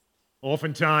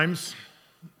Oftentimes,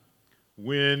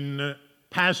 when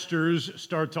pastors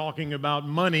start talking about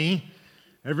money,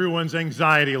 everyone's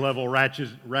anxiety level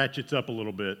ratchets up a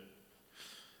little bit.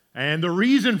 And the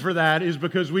reason for that is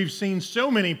because we've seen so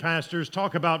many pastors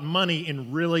talk about money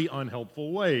in really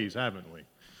unhelpful ways, haven't we?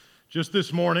 Just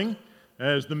this morning,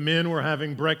 as the men were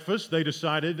having breakfast, they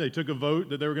took a vote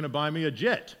that they were going to buy me a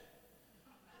jet.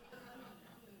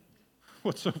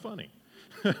 What's so funny?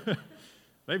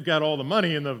 They've got all the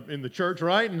money in the church,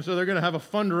 right? And so they're going to have a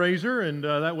fundraiser, and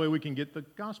that way we can get the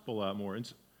gospel out more.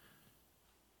 And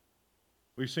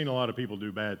we've seen a lot of people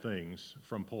do bad things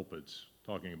from pulpits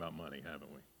talking about money,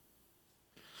 haven't we?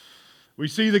 We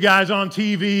see the guys on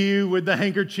TV with the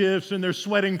handkerchiefs, and they're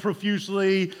sweating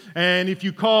profusely, and if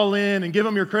you call in and give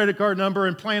them your credit card number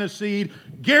and plant a seed,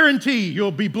 guarantee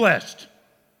you'll be blessed.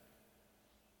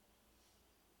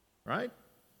 Right?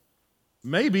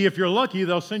 Maybe, if you're lucky,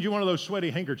 they'll send you one of those sweaty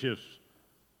handkerchiefs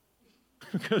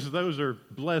because those are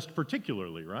blessed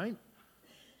particularly, right?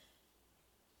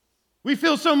 We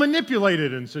feel so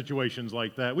manipulated in situations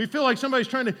like that. We feel like somebody's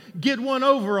trying to get one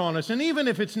over on us. And even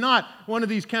if it's not one of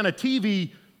these kind of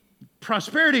TV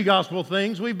prosperity gospel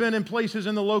things, we've been in places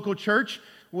in the local church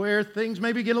where things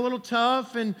maybe get a little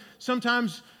tough, and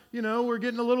sometimes we're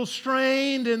getting a little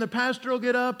strained, and the pastor will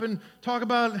get up and talk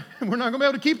about, we're not going to be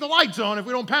able to keep the lights on if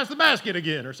we don't pass the basket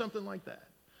again, or something like that.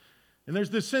 And there's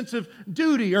this sense of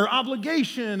duty or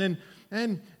obligation,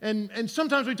 and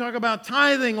sometimes we talk about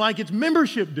tithing like it's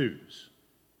membership dues.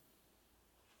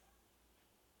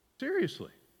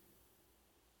 Seriously.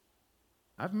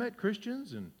 I've met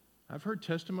Christians, and I've heard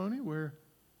testimony where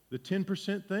the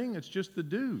 10% thing, it's just the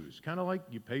dues, kind of like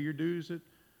you pay your dues at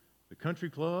the country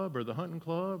club or the hunting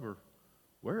club or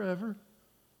wherever.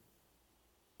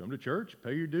 Come to church,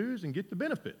 pay your dues, and get the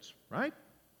benefits, right?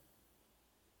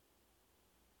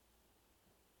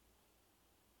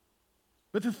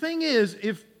 But the thing is,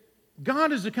 if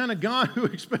God is the kind of God who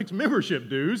expects membership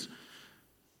dues,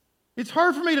 it's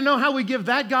hard for me to know how we give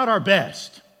that God our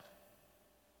best.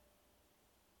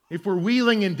 If we're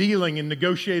wheeling and dealing and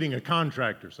negotiating a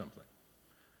contract or something.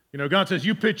 God says,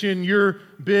 you pitch in your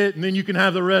bit, and then you can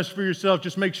have the rest for yourself.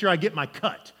 Just make sure I get my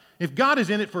cut. If God is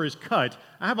in it for his cut,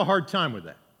 I have a hard time with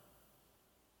that.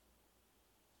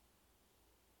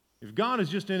 If God is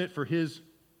just in it for his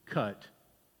cut,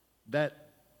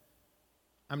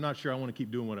 I'm not sure I want to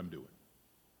keep doing what I'm doing.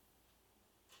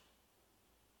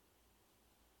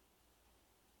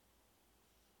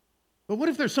 But what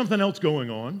if there's something else going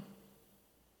on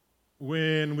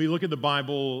when we look at the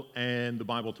Bible and the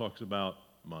Bible talks about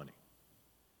money?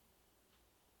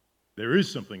 There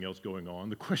is something else going on.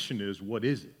 The question is, what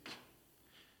is it?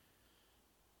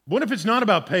 What if it's not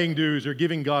about paying dues or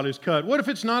giving God his cut? What if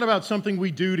it's not about something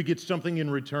we do to get something in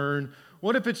return?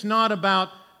 What if it's not about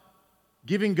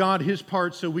giving God his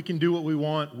part so we can do what we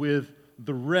want with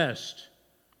the rest?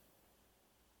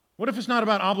 What if it's not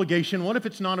about obligation? What if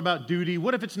it's not about duty?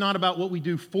 What if it's not about what we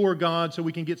do for God so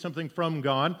we can get something from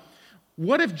God?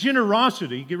 What if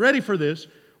generosity, get ready for this,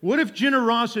 what if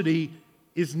generosity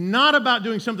is not about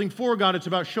doing something for God, it's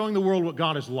about showing the world what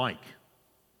God is like?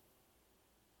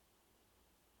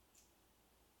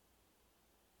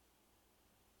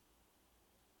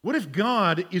 What if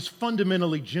God is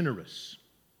fundamentally generous?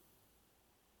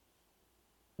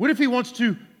 What if he wants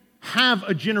to have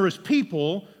a generous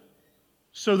people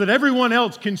so that everyone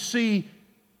else can see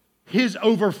his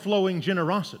overflowing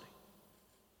generosity?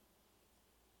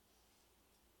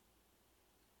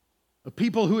 A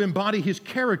people who embody his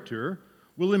character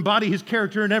will embody his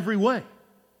character in every way.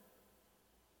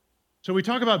 So we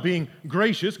talk about being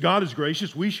gracious. God is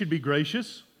gracious. We should be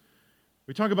gracious.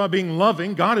 We talk about being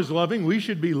loving. God is loving. We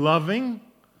should be loving.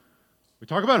 We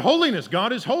talk about holiness.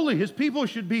 God is holy. His people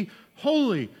should be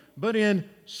holy. But in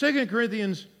 2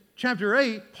 Corinthians chapter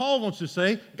 8, Paul wants to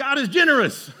say, God is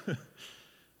generous.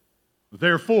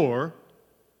 Therefore,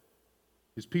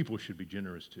 his people should be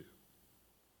generous too.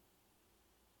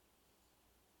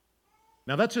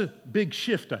 Now, that's a big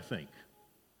shift, I think,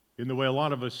 in the way a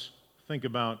lot of us think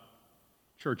about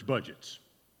church budgets.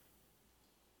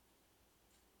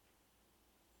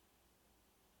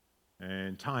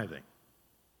 And tithing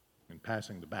and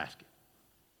passing the basket.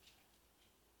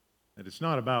 And it's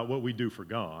not about what we do for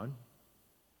God.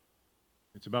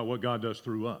 It's about what God does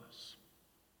through us.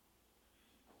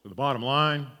 So the bottom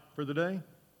line for the day,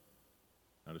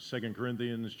 out of 2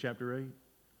 Corinthians chapter 8,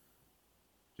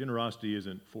 generosity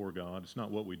isn't for God. It's not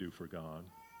what we do for God.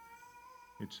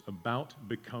 It's about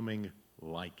becoming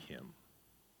like him.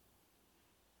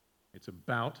 It's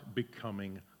about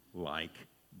becoming like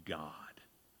God.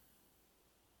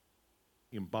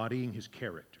 Embodying his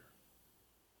character.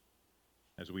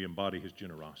 as we embody his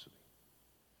generosity.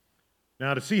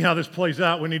 Now, to see how this plays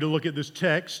out, we need to look at this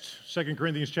text, 2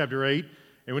 Corinthians chapter 8,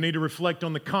 and we need to reflect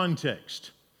on the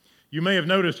context. You may have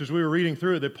noticed as we were reading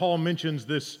through it that Paul mentions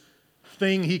this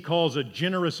thing he calls a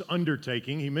generous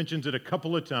undertaking. He mentions it a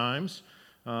couple of times.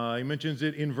 He mentions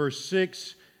it in verse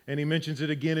 6, and he mentions it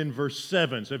again in verse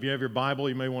 7. So if you have your Bible,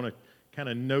 you may want to kind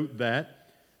of note that.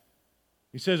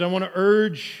 He says, I want to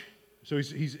urge, so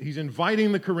he's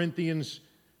inviting the Corinthians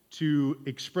to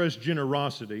express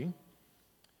generosity.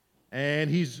 And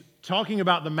he's talking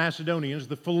about the Macedonians,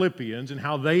 the Philippians, and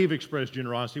how they've expressed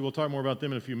generosity. We'll talk more about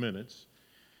them in a few minutes.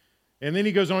 And then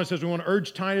he goes on and says, we want to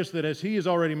urge Titus that as he has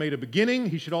already made a beginning,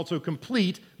 he should also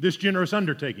complete this generous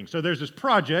undertaking. So there's this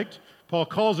project. Paul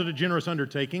calls it a generous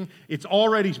undertaking. It's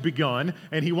already begun,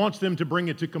 and he wants them to bring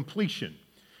it to completion.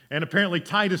 And apparently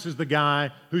Titus is the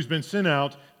guy who's been sent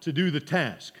out to do the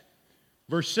task.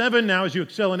 Verse 7, now as you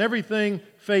excel in everything,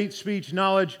 faith, speech,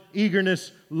 knowledge,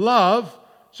 eagerness, love,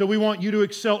 so we want you to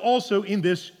excel also in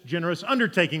this generous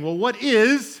undertaking. Well, what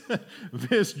is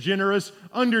this generous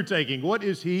undertaking? What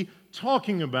is he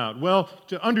talking about? Well,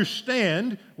 to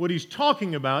understand what he's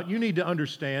talking about, you need to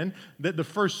understand that the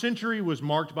first century was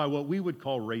marked by what we would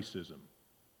call racism.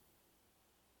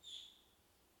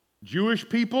 Jewish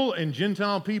people and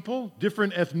Gentile people,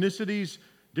 different ethnicities,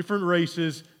 different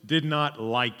races, did not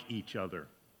like each other.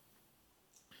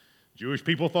 Jewish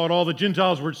people thought all the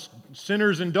Gentiles were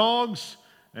sinners and dogs,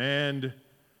 and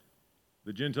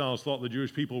the Gentiles thought the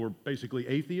Jewish people were basically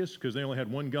atheists because they only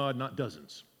had one God, not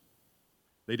dozens.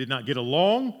 They did not get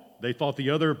along. They thought the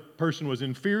other person was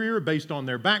inferior based on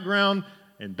their background,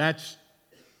 and that's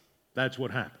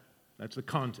what happened. That's the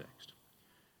context.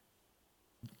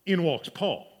 In walks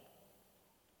Paul.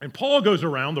 And Paul goes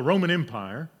around the Roman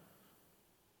Empire,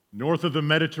 north of the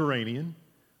Mediterranean,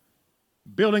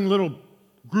 building little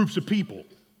groups of people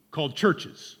called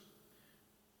churches.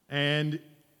 And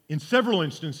in several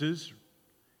instances,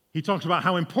 he talks about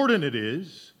how important it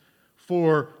is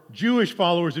for Jewish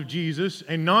followers of Jesus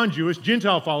and non-Jewish,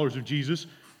 Gentile followers of Jesus,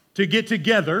 to get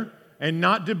together and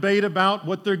not debate about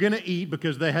what they're going to eat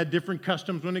because they had different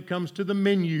customs when it comes to the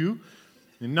menu,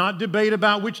 and not debate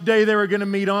about which day they were going to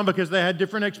meet on because they had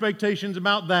different expectations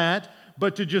about that,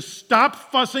 but to just stop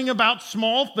fussing about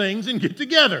small things and get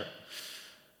together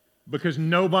because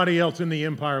nobody else in the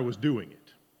empire was doing it.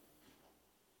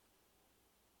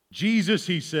 Jesus,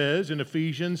 he says in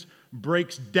Ephesians,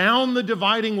 breaks down the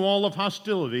dividing wall of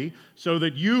hostility so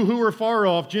that you who are far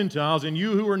off, Gentiles, and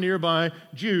you who are nearby,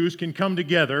 Jews, can come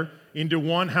together into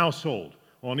one household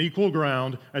on equal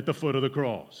ground at the foot of the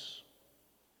cross.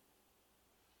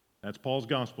 That's Paul's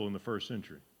gospel in the first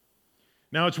century.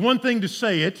 Now, it's one thing to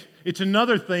say it. It's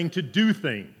another thing to do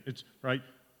things. Right?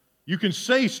 You can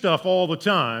say stuff all the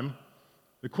time.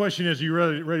 The question is, are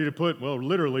you ready to put, well,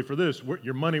 literally for this,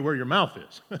 your money where your mouth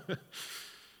is?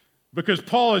 Because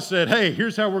Paul has said, hey,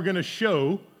 here's how we're going to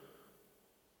show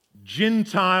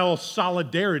Gentile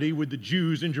solidarity with the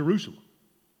Jews in Jerusalem.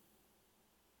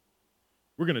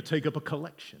 We're going to take up a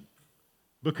collection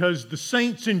because the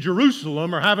saints in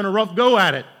Jerusalem are having a rough go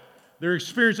at it. They're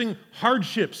experiencing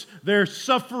hardships. They're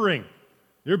suffering.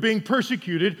 They're being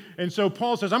persecuted. And so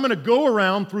Paul says, I'm going to go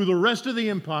around through the rest of the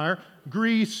empire,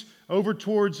 Greece, over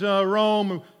towards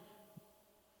Rome,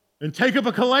 and take up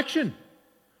a collection.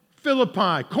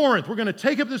 Philippi, Corinth, we're going to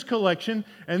take up this collection,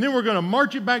 and then we're going to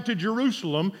march it back to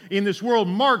Jerusalem in this world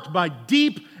marked by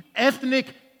deep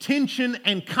ethnic tension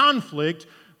and conflict.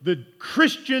 The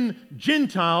Christian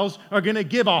Gentiles are going to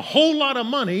give a whole lot of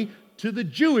money to the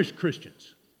Jewish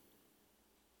Christians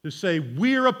to say,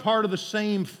 we're a part of the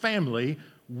same family,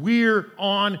 we're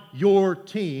on your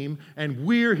team, and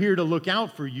we're here to look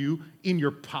out for you in your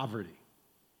poverty.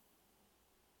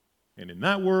 And in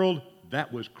that world,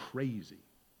 that was crazy.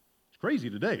 It's crazy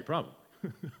today, probably.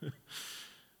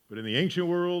 But in the ancient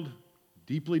world,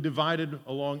 deeply divided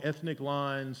along ethnic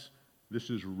lines,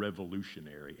 this is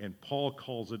revolutionary. And Paul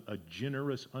calls it a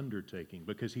generous undertaking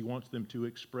because he wants them to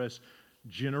express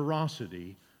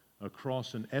generosity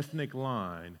across an ethnic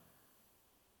line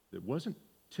that wasn't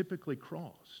typically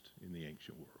crossed in the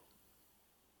ancient world.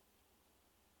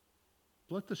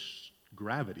 Let the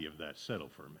gravity of that settle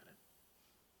for a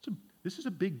minute. This is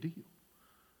a big deal.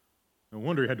 No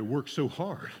wonder he had to work so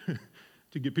hard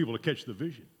to get people to catch the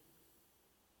vision.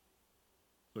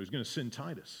 So he's going to send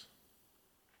Titus.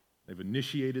 They've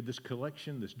initiated this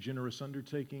collection, this generous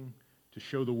undertaking, to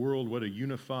show the world what a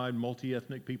unified,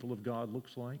 multi-ethnic people of God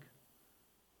looks like.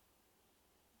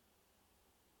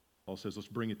 Paul says, let's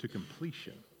bring it to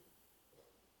completion.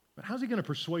 But how's he going to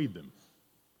persuade them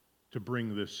to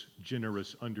bring this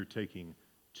generous undertaking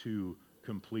to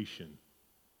completion?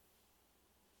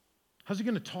 How's he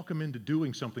going to talk them into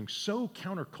doing something so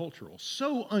countercultural,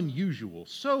 so unusual,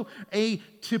 so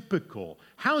atypical?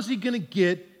 How's he going to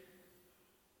get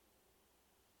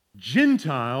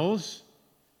Gentiles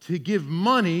to give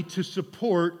money to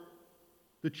support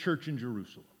the church in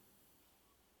Jerusalem?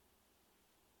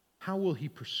 How will he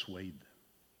persuade them?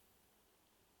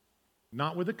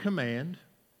 Not with a command,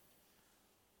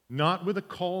 not with a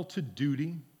call to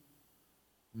duty,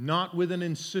 not with an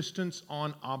insistence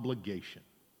on obligation.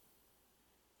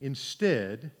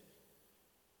 Instead,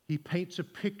 he paints a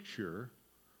picture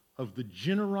of the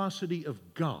generosity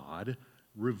of God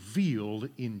revealed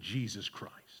in Jesus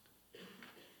Christ.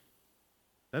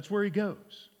 That's where he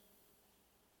goes.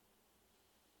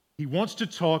 He wants to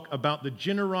talk about the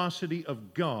generosity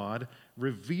of God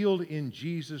revealed in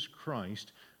Jesus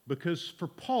Christ because for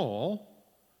Paul,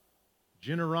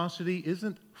 generosity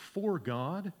isn't for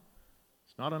God.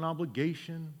 It's not an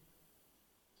obligation.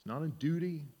 It's not a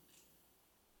duty.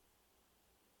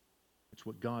 It's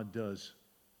what God does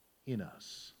in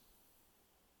us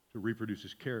to reproduce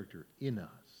his character in us.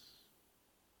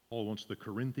 Paul wants the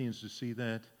Corinthians to see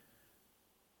that.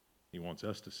 He wants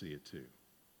us to see it too.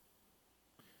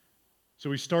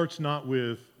 So he starts not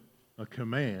with a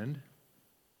command,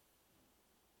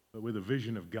 but with a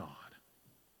vision of God.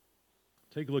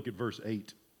 Take a look at verse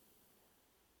 8.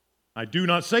 I do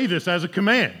not say this as a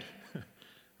command.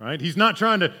 Right? He's not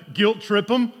trying to guilt trip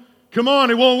them. Come on,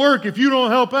 it won't work if you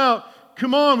don't help out.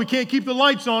 Come on, we can't keep the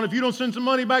lights on if you don't send some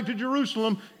money back to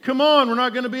Jerusalem. Come on, we're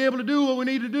not going to be able to do what we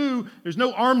need to do. There's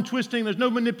no arm twisting. There's no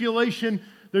manipulation.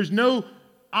 There's no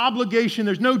obligation.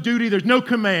 There's no duty. There's no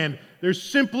command. There's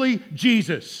simply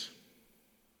Jesus.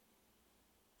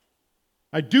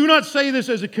 I do not say this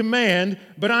as a command,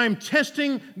 but I am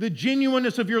testing the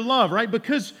genuineness of your love, right?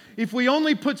 Because if we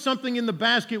only put something in the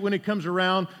basket when it comes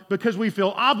around because we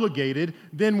feel obligated,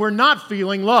 then we're not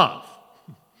feeling love,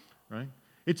 right?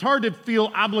 It's hard to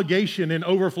feel obligation and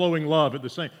overflowing love at the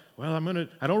same. Well,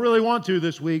 I don't really want to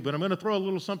this week, but I'm going to throw a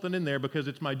little something in there because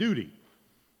it's my duty.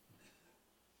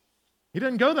 He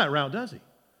doesn't go that route, does he?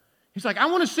 He's like, I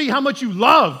want to see how much you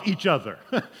love each other.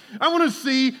 I want to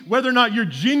see whether or not you're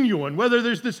genuine, whether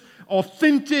there's this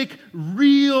authentic,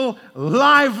 real,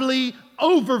 lively,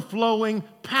 overflowing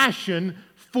passion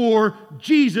for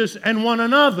Jesus and one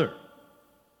another.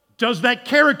 Does that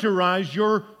characterize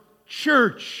your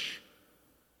church?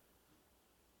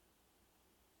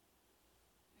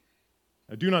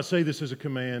 I do not say this as a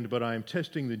command, but I am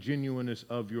testing the genuineness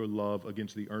of your love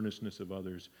against the earnestness of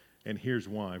others. And here's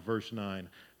why. Verse 9,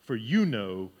 for you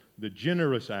know the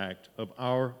generous act of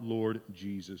our Lord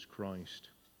Jesus Christ.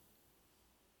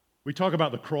 We talk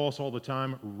about the cross all the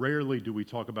time. Rarely do we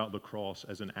talk about the cross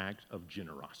as an act of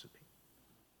generosity.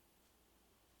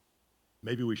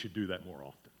 Maybe we should do that more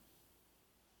often.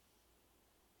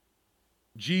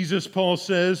 Jesus, Paul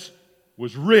says,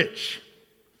 was rich.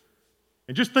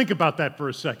 And just think about that for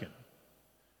a second.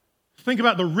 Think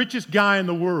about the richest guy in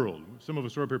the world. Some of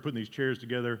us are up here putting these chairs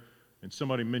together, and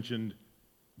somebody mentioned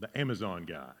the Amazon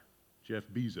guy, Jeff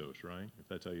Bezos, right? If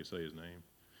that's how you say his name.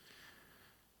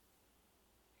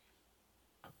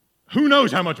 Who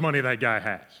knows how much money that guy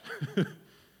has?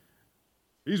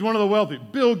 He's one of the wealthy.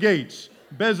 Bill Gates,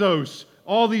 Bezos,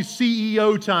 all these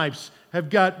CEO types have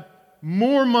got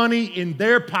more money in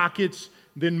their pockets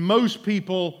than most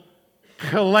people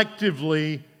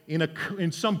collectively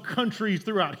in some countries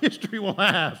throughout history will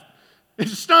have.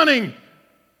 It's stunning,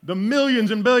 the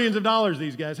millions and billions of dollars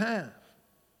these guys have.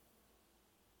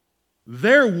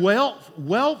 Their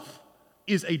wealth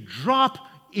is a drop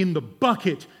in the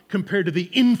bucket compared to the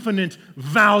infinite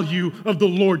value of the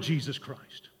Lord Jesus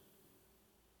Christ.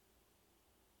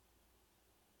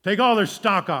 Take all their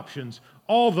stock options,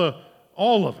 all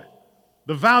of it,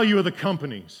 the value of the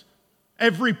companies,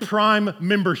 every Prime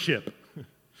membership.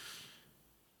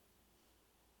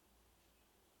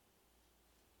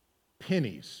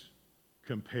 Pennies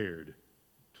compared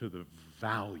to the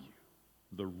value,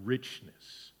 the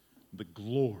richness, the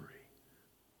glory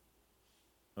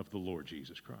of the Lord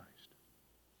Jesus Christ.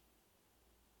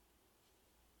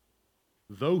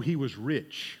 Though he was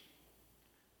rich,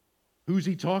 who's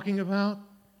he talking about?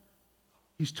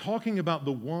 He's talking about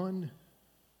the one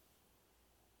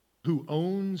who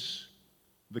owns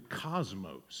the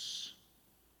cosmos.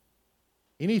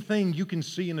 Anything you can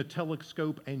see in a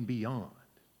telescope and beyond,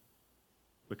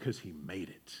 because he made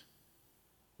it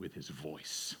with his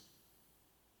voice.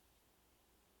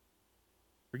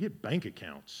 Forget bank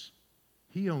accounts.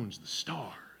 He owns the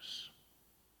stars.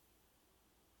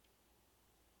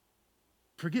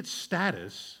 Forget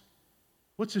status.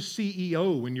 What's a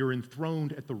CEO when you're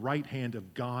enthroned at the right hand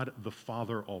of God the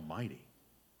Father Almighty?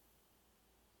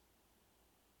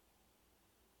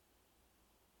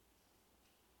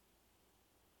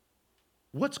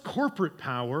 What's corporate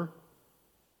power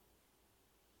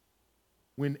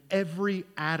when every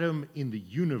atom in the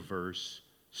universe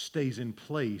stays in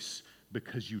place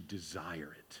because you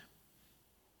desire it?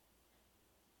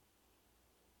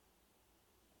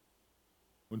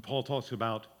 When Paul talks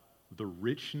about the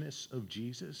richness of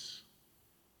Jesus,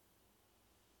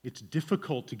 it's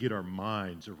difficult to get our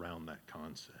minds around that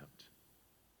concept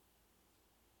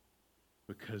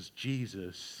because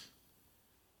Jesus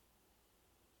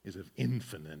is of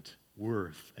infinite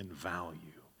worth and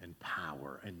value and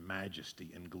power and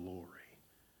majesty and glory.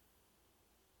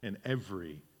 And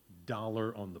every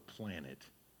dollar on the planet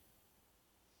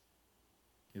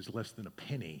is less than a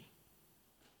penny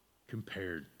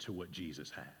compared to what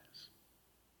Jesus has.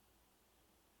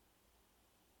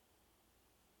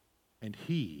 And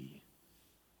he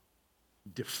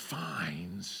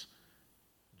defines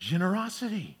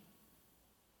generosity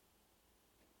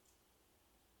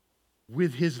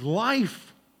with his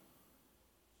life.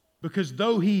 Because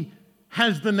though he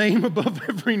has the name above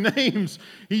every name,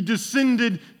 he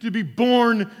descended to be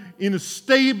born in a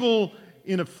stable,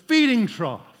 in a feeding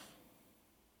trough.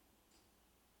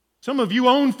 Some of you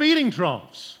own feeding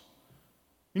troughs,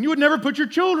 and you would never put your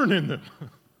children in them.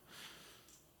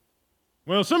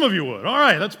 Well, some of you would. All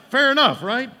right, that's fair enough,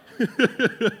 right?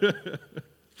 The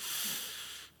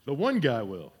one guy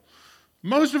will.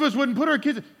 Most of us wouldn't put our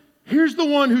kids. Here's the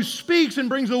one who speaks and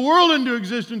brings the world into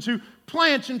existence, who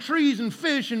plants and trees and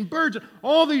fish and birds,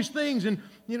 all these things. And,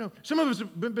 some of us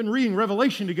have been reading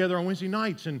Revelation together on Wednesday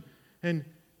nights, and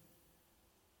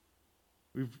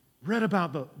we've read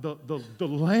about the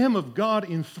Lamb of God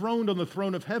enthroned on the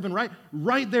throne of heaven,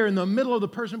 right there in the middle of the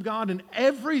person of God, and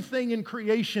everything in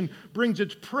creation brings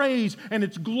its praise and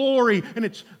its glory and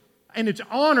its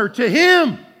honor to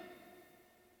him.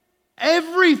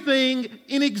 Everything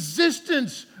in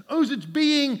existence owes its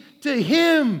being to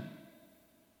him.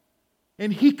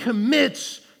 And he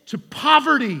commits to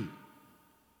poverty,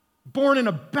 born in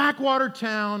a backwater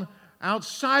town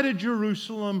outside of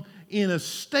Jerusalem in a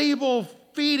stable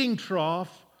feeding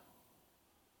trough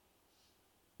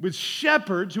with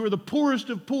shepherds who are the poorest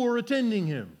of poor attending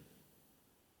him.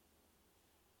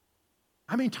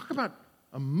 I mean, talk about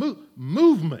a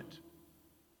movement.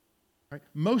 Right?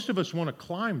 Most of us want to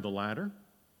climb the ladder,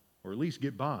 or at least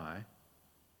get by.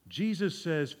 Jesus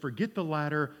says, forget the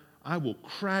ladder, I will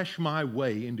crash my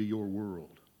way into your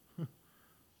world.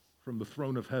 From the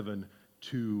throne of heaven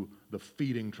to the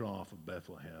feeding trough of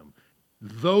Bethlehem.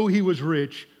 Though he was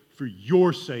rich, for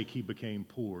your sake he became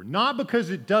poor. Not because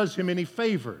it does him any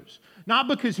favors. Not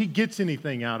because he gets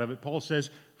anything out of it. Paul says,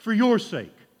 for your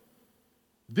sake.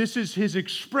 This is his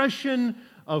expression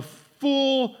of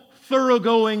full,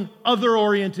 thoroughgoing,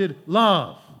 other-oriented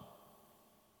love.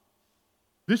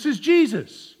 This is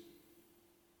Jesus.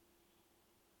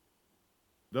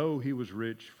 Though he was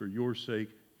rich, for your sake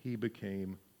he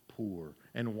became poor.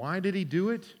 And why did he do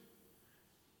it?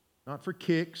 Not for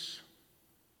kicks.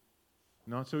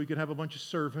 Not so he could have a bunch of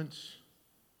servants.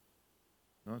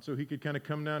 Not so he could kind of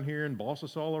come down here and boss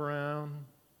us all around.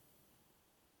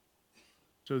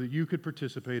 So that you could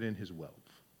participate in his wealth.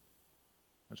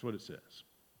 That's what it says.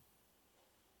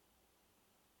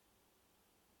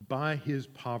 By his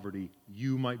poverty,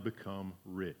 you might become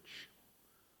rich.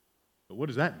 But what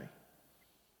does that mean?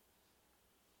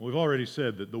 Well, we've already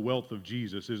said that the wealth of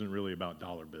Jesus isn't really about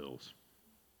dollar bills.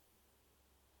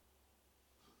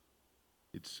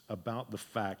 It's about the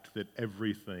fact that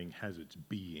everything has its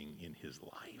being in his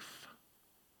life.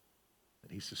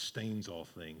 That he sustains all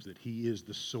things, that he is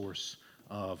the source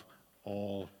of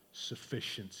all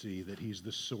sufficiency, that he's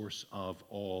the source of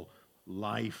all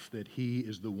life, that he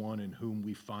is the one in whom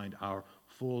we find our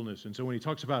fullness. And so when he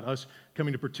talks about us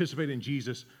coming to participate in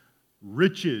Jesus'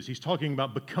 riches, he's talking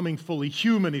about becoming fully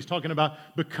human. He's talking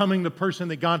about becoming the person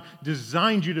that God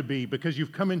designed you to be because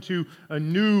you've come into a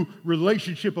new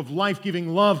relationship of life-giving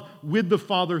love with the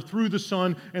Father through the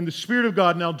Son, and the Spirit of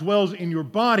God now dwells in your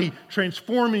body,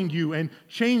 transforming you and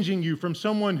changing you from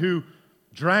someone who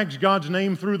drags God's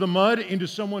name through the mud into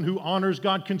someone who honors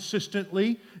God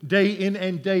consistently, day in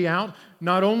and day out,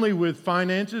 not only with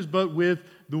finances, but with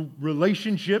the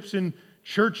relationships in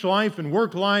church life and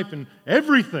work life and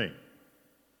everything.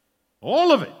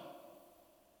 All of it.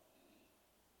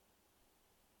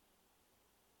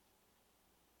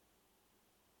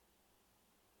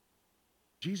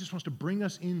 Jesus wants to bring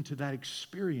us into that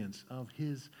experience of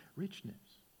his richness.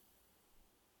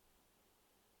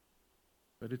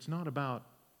 But it's not about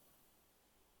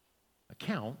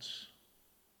accounts.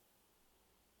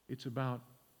 It's about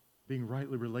being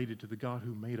rightly related to the God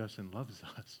who made us and loves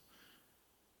us,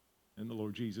 and the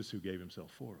Lord Jesus who gave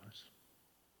himself for us.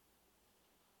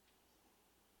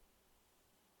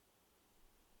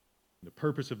 The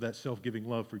purpose of that self-giving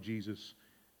love for Jesus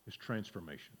is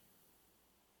transformation.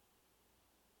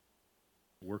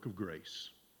 A work of grace.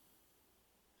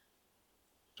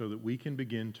 So that we can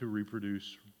begin to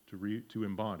reproduce, to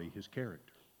embody his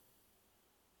character.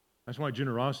 That's why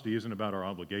generosity isn't about our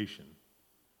obligation.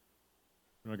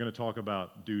 We're not going to talk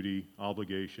about duty,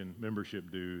 obligation, membership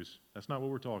dues. That's not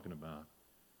what we're talking about.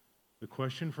 The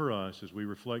question for us as we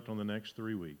reflect on the next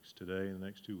 3 weeks, today and the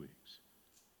next 2 weeks,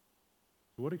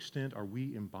 to what extent are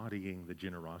we embodying the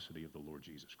generosity of the Lord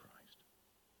Jesus Christ?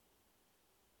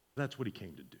 That's what he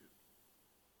came to do.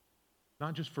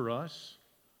 Not just for us,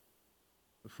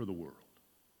 but for the world.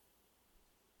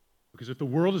 Because if the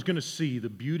world is going to see the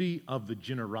beauty of the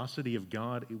generosity of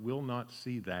God, it will not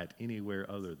see that anywhere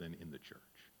other than in the church.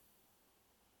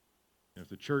 And if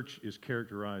the church is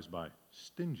characterized by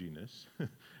stinginess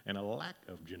and a lack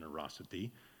of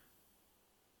generosity,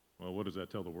 well, what does that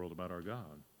tell the world about our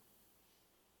God?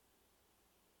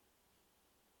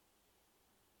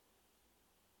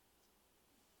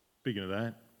 Speaking of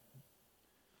that,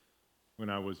 when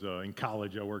I was in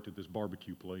college, I worked at this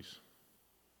barbecue place.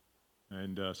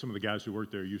 And some of the guys who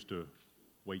worked there used to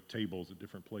wait tables at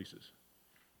different places.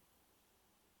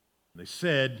 They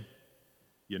said,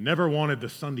 you never wanted the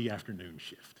Sunday afternoon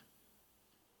shift.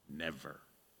 Never.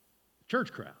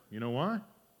 Church crowd. You know why?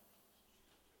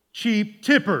 Cheap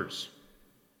tippers.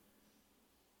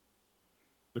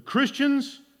 The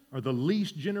Christians are the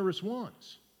least generous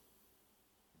ones.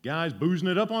 Guys boozing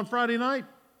it up on Friday night,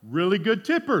 really good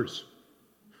tippers.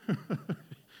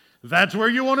 That's where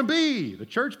you want to be. The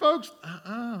church folks,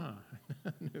 no.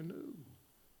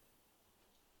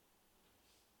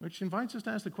 Which invites us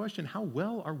to ask the question, how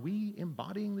well are we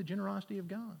embodying the generosity of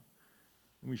God?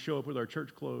 When we show up with our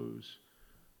church clothes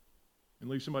and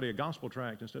leave somebody a gospel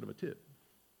tract instead of a tip.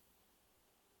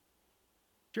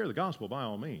 Share the gospel by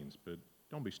all means, but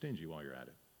don't be stingy while you're at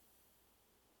it.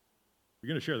 If you're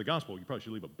going to share the gospel, you probably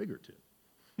should leave a bigger tip.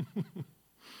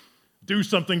 Do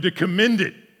something to commend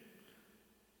it.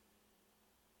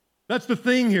 That's the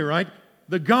thing here, right?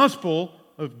 The gospel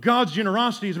of God's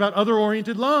generosity is about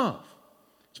other-oriented love.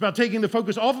 It's about taking the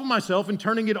focus off of myself and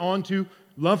turning it on to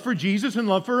love for Jesus and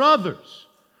love for others.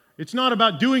 It's not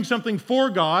about doing something for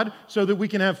God so that we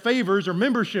can have favors or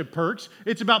membership perks.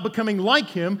 It's about becoming like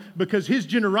Him because His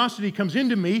generosity comes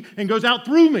into me and goes out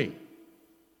through me.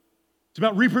 It's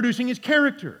about reproducing His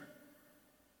character.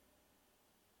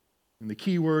 And the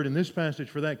key word in this passage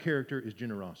for that character is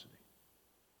generosity.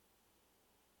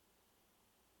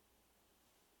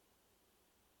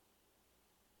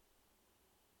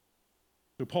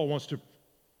 So Paul wants to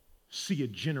see a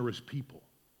generous people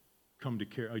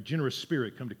a generous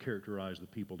spirit come to characterize the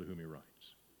people to whom he writes.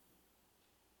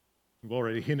 We've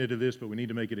already hinted at this, but we need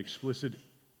to make it explicit.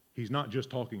 He's not just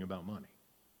talking about money.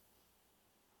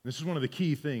 This is one of the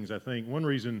key things, I think. One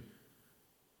reason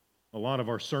a lot of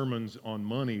our sermons on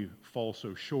money fall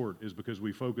so short is because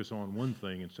we focus on one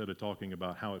thing instead of talking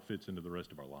about how it fits into the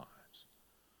rest of our lives.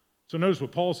 So notice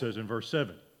what Paul says in verse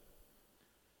 7.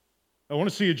 I want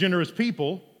to see a generous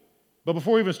people, but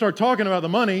before we even start talking about the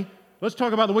money, let's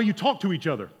talk about the way you talk to each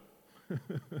other.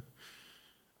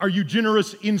 Are you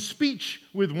generous in speech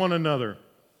with one another?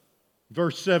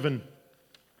 Verse 7.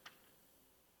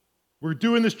 We're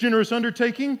doing this generous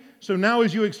undertaking, so now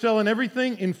as you excel in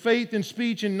everything, in faith, in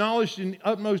speech, in knowledge, in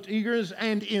utmost eagerness,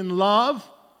 and in love,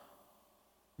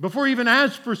 before he even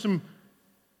asks for some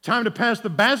time to pass the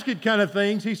basket kind of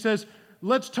things, he says,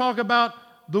 let's talk about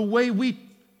the way we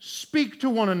speak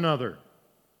to one another.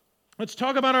 Let's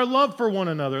talk about our love for one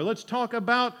another. Let's talk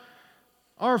about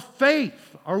our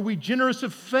faith. Are we generous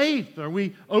of faith? Are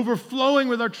we overflowing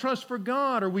with our trust for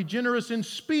God? Are we generous in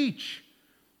speech?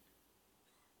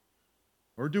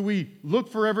 Or do we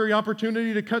look for every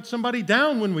opportunity to cut somebody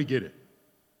down when we get it?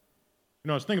 You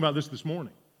know, I was thinking about this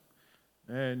morning.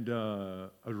 And I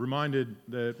was reminded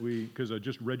that because I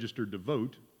just registered to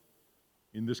vote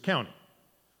in this county.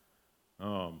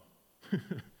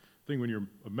 Thing when you're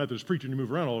a Methodist preacher and you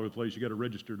move around all over the place, you got to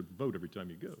register to vote every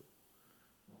time you go.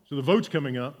 So the vote's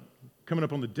coming up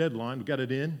on the deadline. We got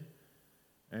it in.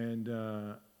 And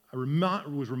I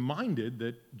was reminded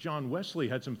that John Wesley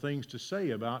had some things to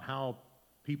say about how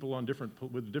people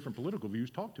with different political views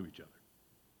talk to each other.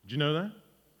 Did you know that?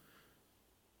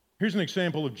 Here's an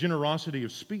example of generosity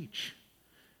of speech.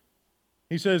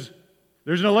 He says,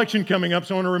 there's an election coming up,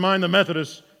 so I want to remind the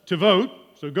Methodists to vote,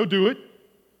 so go do it.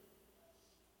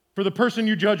 For the person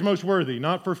you judge most worthy,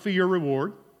 not for fee or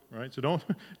reward. Right? So don't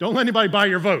let anybody buy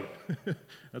your vote.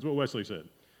 That's what Wesley said.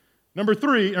 Number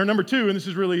two, and this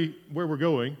is really where we're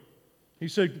going, he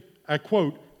said, I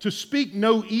quote, to speak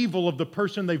no evil of the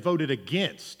person they voted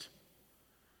against.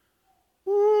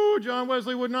 John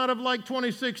Wesley would not have liked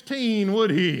 2016,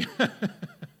 would he?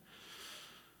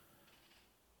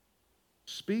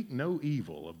 Speak no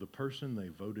evil of the person they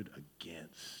voted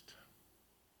against.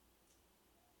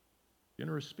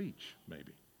 Generous speech,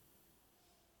 maybe.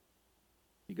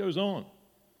 He goes on.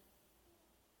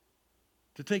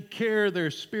 To take care their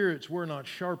spirits were not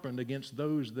sharpened against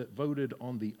those that voted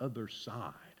on the other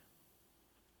side.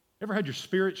 Ever had your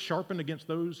spirit sharpened against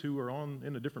those who are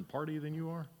in a different party than you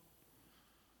are?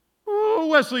 Oh,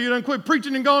 Wesley, you done quit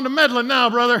preaching and gone to meddling now,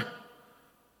 brother.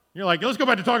 You're like, let's go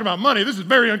back to talking about money. This is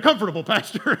very uncomfortable,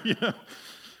 Pastor. You know?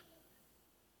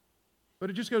 But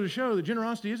it just goes to show that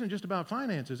generosity isn't just about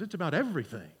finances. It's about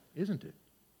everything, isn't it?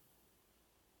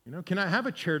 You know, can I have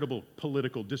a charitable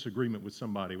political disagreement with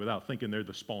somebody without thinking they're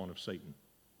the spawn of Satan?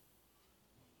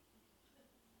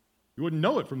 You wouldn't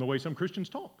know it from the way some Christians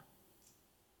talk,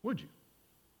 would you?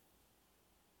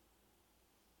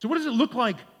 So what does it look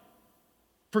like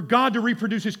for God to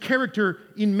reproduce His character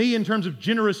in me in terms of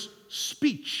generous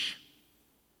speech?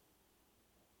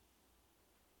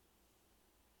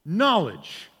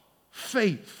 Knowledge,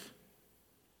 faith,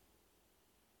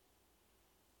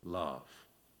 love.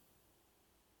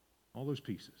 All those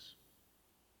pieces,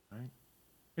 right?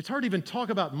 It's hard to even talk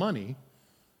about money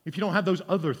if you don't have those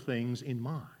other things in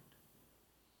mind.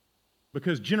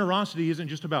 Because generosity isn't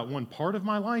just about one part of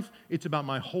my life, it's about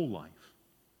my whole life.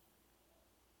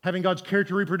 Having God's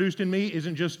character reproduced in me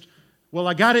isn't just, well,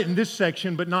 I got it in this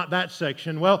section, but not that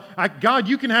section. Well, God,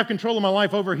 you can have control of my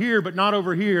life over here, but not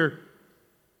over here.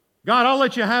 God, I'll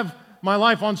let you have my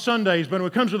life on Sundays, but when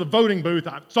it comes to the voting booth,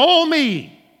 it's all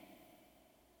me.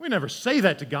 We never say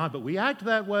that to God, but we act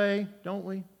that way, don't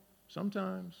we?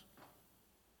 Sometimes.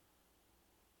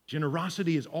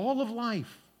 Generosity is all of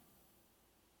life.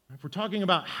 If we're talking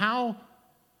about how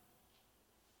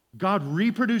God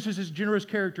reproduces His generous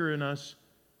character in us,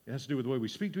 it has to do with the way we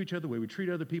speak to each other, the way we treat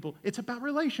other people. It's about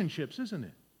relationships, isn't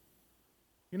it?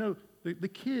 You know, the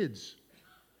kids.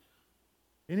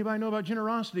 Anybody know about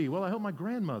generosity? Well, I helped my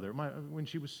grandmother when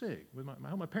she was sick. I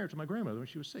helped my parents and my grandmother when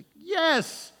she was sick.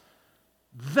 Yes!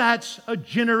 That's a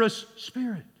generous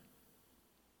spirit.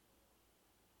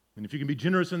 And if you can be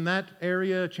generous in that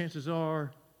area, chances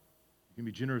are you can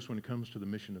be generous when it comes to the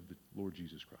mission of the Lord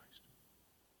Jesus Christ.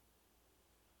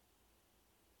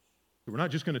 So we're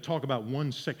not just going to talk about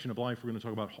one section of life, we're going to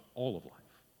talk about all of life.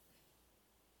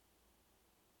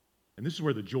 And this is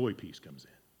where the joy piece comes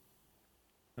in.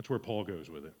 That's where Paul goes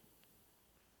with it.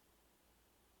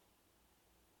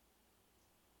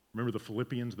 Remember the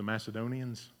Philippians, the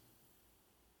Macedonians?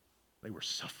 They were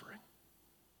suffering.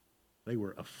 They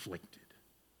were afflicted.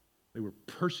 They were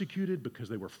persecuted because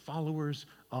they were followers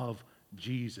of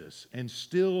Jesus. And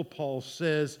still, Paul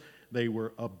says, they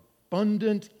were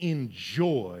abundant in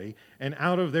joy, and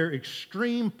out of their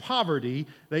extreme poverty,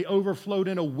 they overflowed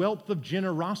in a wealth of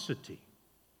generosity.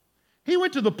 He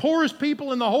went to the poorest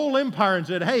people in the whole empire and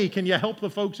said, hey, can you help the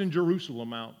folks in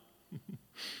Jerusalem out?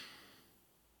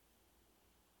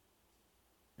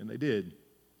 And they did.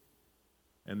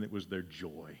 And it was their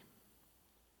joy.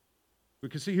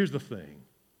 Because see, here's the thing.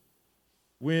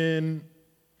 When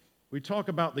we talk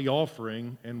about the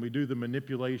offering and we do the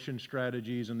manipulation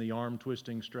strategies and the arm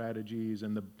twisting strategies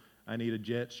and the I need a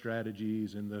jet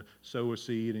strategies and the sow a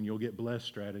seed and you'll get blessed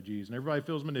strategies, and everybody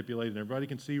feels manipulated and everybody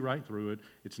can see right through it.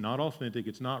 It's not authentic,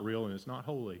 it's not real, and it's not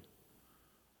holy.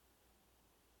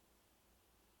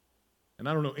 And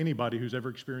I don't know anybody who's ever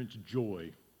experienced joy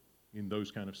in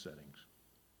those kind of settings.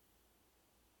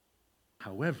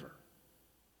 However,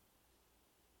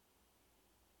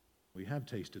 we have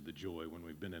tasted the joy when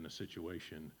we've been in a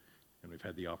situation and we've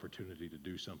had the opportunity to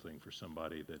do something for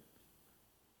somebody that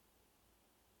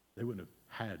they wouldn't have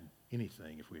had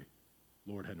anything if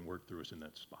Lord hadn't worked through us in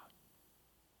that spot.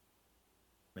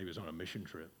 Maybe it was on a mission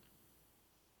trip.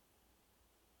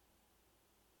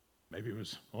 Maybe it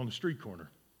was on the street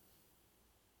corner.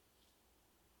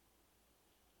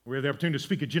 We have the opportunity to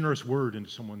speak a generous word into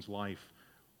someone's life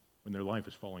when their life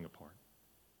is falling apart.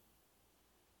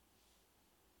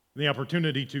 The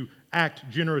opportunity to act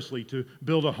generously, to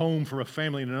build a home for a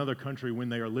family in another country when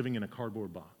they are living in a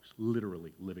cardboard box,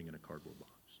 literally living in a cardboard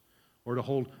box. Or to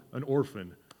hold an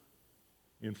orphan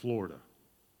in Florida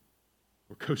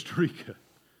or Costa Rica.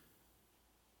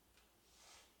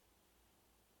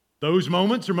 Those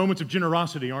moments are moments of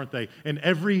generosity, aren't they? And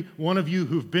every one of you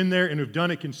who've been there and who've done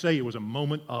it can say it was a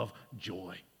moment of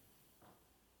joy.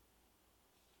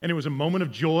 And it was a moment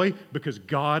of joy because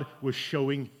God was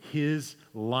showing His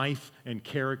life and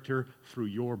character through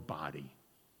your body.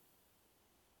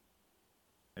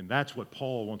 And that's what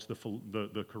Paul wants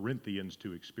the Corinthians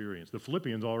to experience. The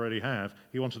Philippians already have.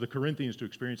 He wants the Corinthians to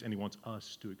experience, and he wants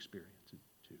us to experience it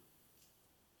too.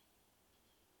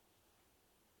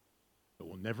 But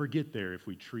we'll never get there if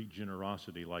we treat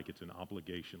generosity like it's an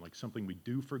obligation, like something we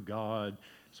do for God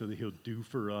so that he'll do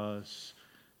for us.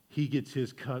 He gets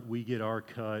his cut, we get our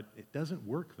cut. It doesn't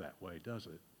work that way, does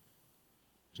it?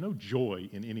 There's no joy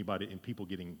in people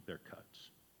getting their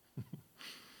cuts.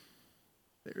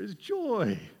 There is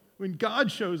joy when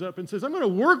God shows up and says, I'm going to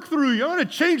work through you. I'm going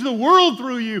to change the world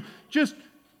through you. Just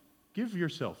give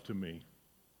yourself to me,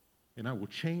 and I will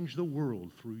change the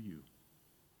world through you.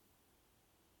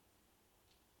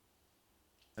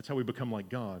 That's how we become like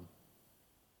God.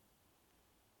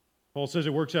 Paul says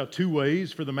it works out two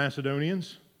ways for the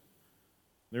Macedonians.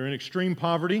 They're in extreme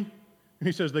poverty.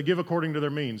 He says they give according to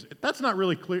their means. That's not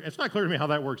really clear. It's not clear to me how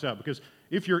that works out, because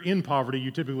if you're in poverty,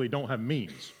 you typically don't have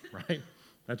means, right?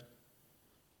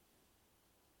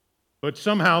 But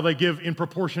somehow they give in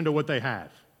proportion to what they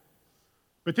have.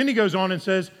 But then he goes on and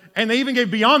says, and they even gave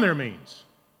beyond their means.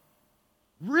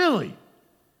 Really?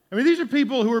 I mean, these are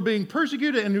people who are being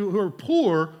persecuted and who are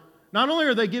poor. Not only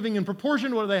are they giving in proportion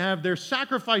to what they have, they're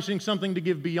sacrificing something to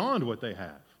give beyond what they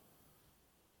have.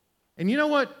 And you know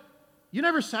what? You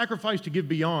never sacrifice to give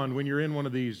beyond when you're in one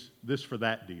of these this for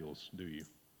that deals, do you?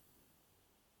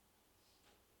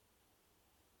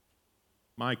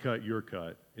 My cut, your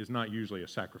cut is not usually a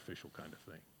sacrificial kind of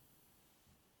thing.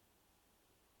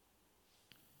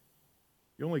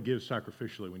 You only give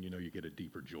sacrificially when you know you get a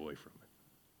deeper joy from it.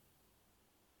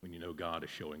 When you know God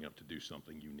is showing up to do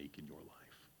something unique in your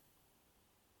life.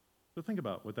 So think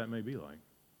about what that may be like.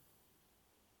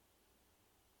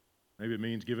 Maybe it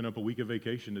means giving up a week of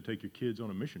vacation to take your kids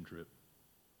on a mission trip.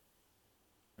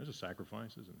 There's a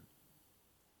sacrifice, isn't it?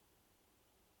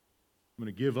 I'm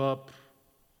going to give up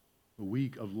a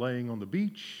week of laying on the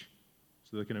beach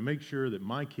so that I can make sure that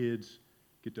my kids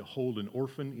get to hold an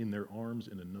orphan in their arms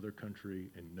in another country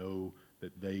and know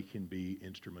that they can be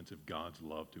instruments of God's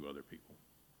love to other people.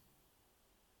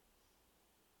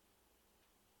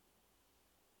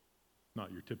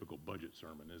 Not your typical budget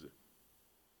sermon, is it?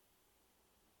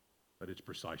 But it's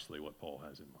precisely what Paul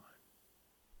has in mind.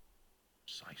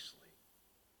 Precisely.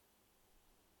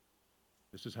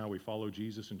 This is how we follow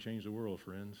Jesus and change the world,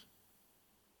 friends.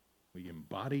 We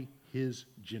embody his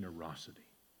generosity.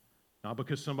 Not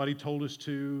because somebody told us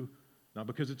to, not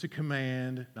because it's a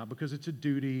command, not because it's a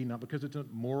duty, not because it's a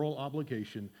moral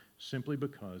obligation, simply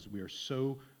because we are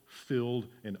so filled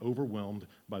and overwhelmed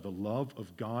by the love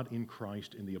of God in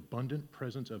Christ and the abundant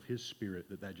presence of his Spirit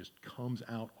that just comes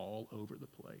out all over the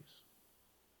place.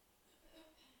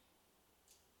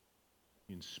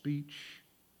 In speech,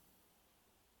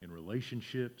 in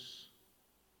relationships,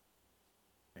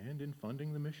 and in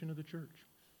funding the mission of the church.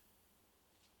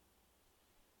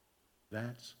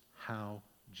 That's how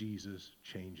Jesus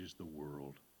changes the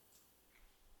world.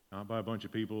 Not by a bunch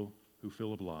of people who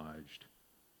feel obliged,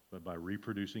 but by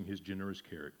reproducing his generous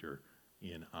character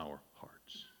in our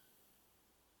hearts.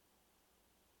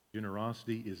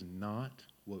 Generosity is not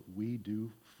what we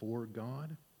do for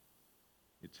God.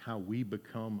 It's how we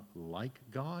become like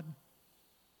God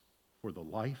for the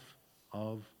life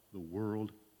of the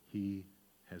world he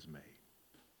has made.